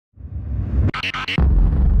Hey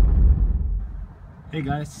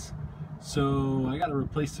guys, so I got to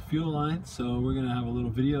replace the fuel line, so we're going to have a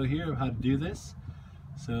little video here of how to do this,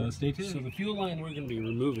 so stay tuned. So the fuel line we're going to be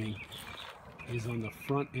removing is on the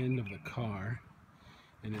front end of the car,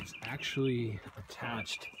 and it's actually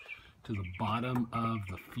attached to the bottom of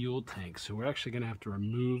the fuel tank. So we're actually going to have to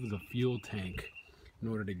remove the fuel tank in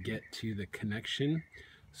order to get to the connection.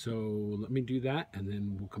 So let me do that and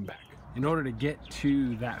then we'll come back. In order to get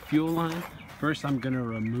to that fuel line, first I'm going to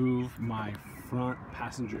remove my front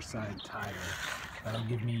passenger side tire. That'll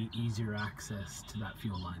give me easier access to that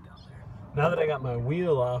fuel line down there. Now that I got my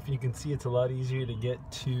wheel off, you can see it's a lot easier to get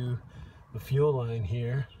to the fuel line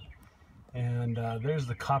here. And there's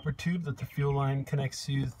the copper tube that the fuel line connects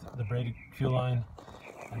to, the braided fuel line.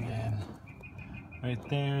 And then right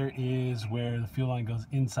there is where the fuel line goes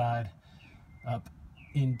inside up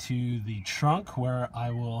into the trunk, where I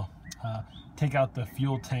will take out the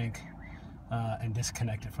fuel tank and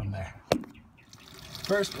disconnect it from there.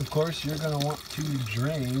 First, of course, you're going to want to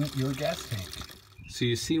drain your gas tank. So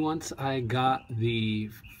you see, once I got the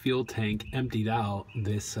fuel tank emptied out,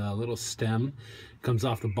 this little stem comes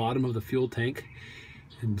off the bottom of the fuel tank.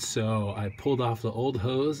 And so I pulled off the old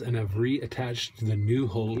hose and I've reattached the new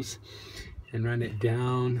hose and run it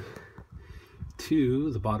down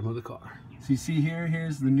to the bottom of the car. So you see here,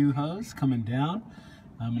 here's the new hose coming down.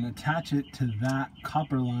 I'm going to attach it to that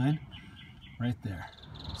copper line right there.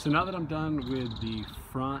 So now that I'm done with the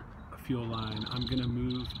front fuel line, I'm going to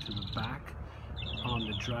move to the back on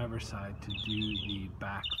the driver's side to do the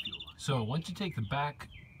back fuel. So once you take the back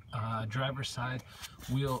driver's side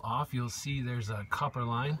wheel off, you'll see there's a copper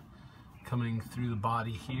line coming through the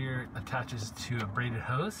body here, attaches to a braided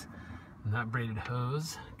hose, and that braided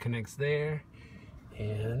hose connects there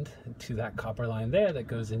and to that copper line there that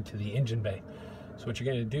goes into the engine bay. So what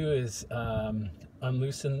you're going to do is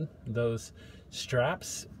unloosen those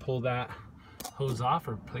straps, pull that hose off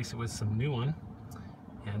or replace it with some new one,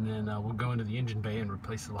 and then we'll go into the engine bay and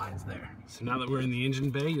replace the lines there. So now that we're in the engine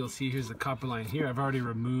bay, you'll see here's the copper line here. I've already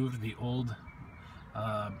removed the old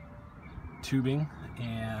tubing,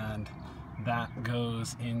 and that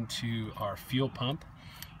goes into our fuel pump.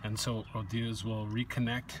 And so what we'll do is we'll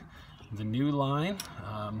reconnect the new line,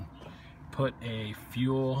 put a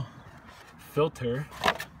fuel filter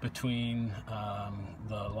between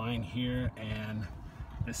the line here and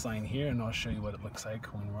this line here, and I'll show you what it looks like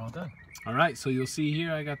when we're all done. All right, so you'll see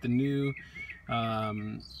here I got the new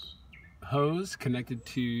hose connected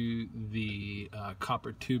to the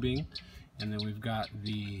copper tubing, and then we've got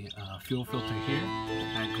the fuel filter here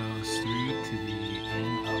that goes through to the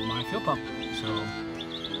end of my fuel pump. So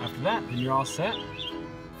after that, then you're all set.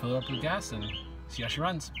 Fill her up with gas and see how she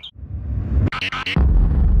runs.